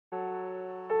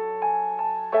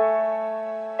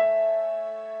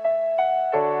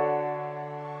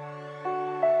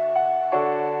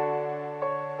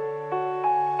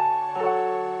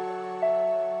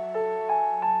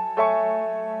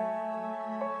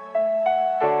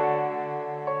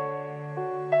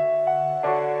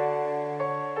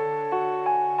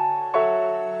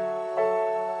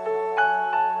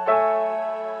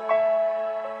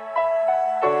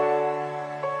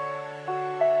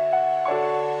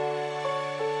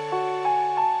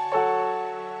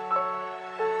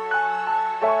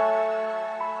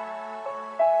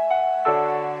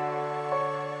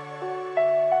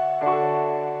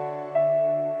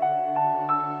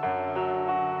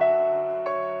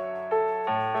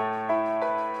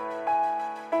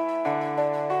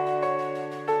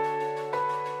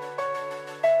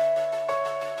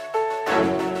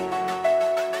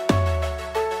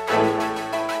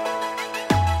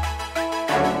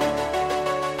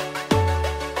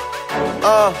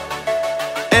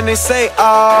And they say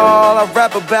all I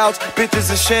rap about's bitches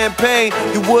and champagne.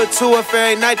 You would too if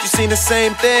every night you seen the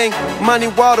same thing. Money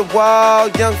wall to wall,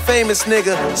 young famous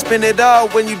nigga. Spend it all,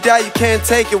 when you die you can't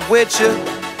take it with you.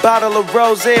 Bottle of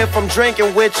rosé if I'm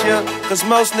drinking with ya. Cause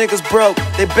most niggas broke,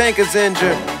 they bankers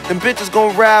injured. Them bitches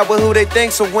gon' ride with who they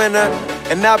think's a winner.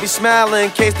 And I'll be smiling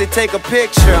in case they take a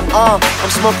picture. I'm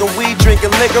smoking weed,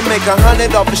 drinking liquor, make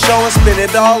 100 off the show and spend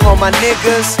it all on my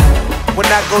niggas. When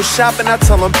I go shopping, I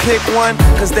tell them pick one,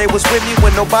 cause they was with me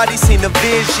when nobody seen the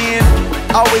vision.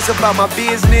 Always about my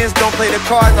business, don't play the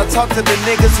cards, I talk to the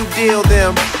niggas who deal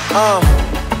them.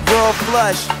 Real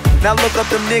flush, now look up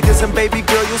them niggas and baby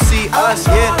girl, you'll see us,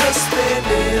 yeah. I'm gonna spend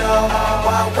it all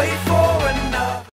while I wait for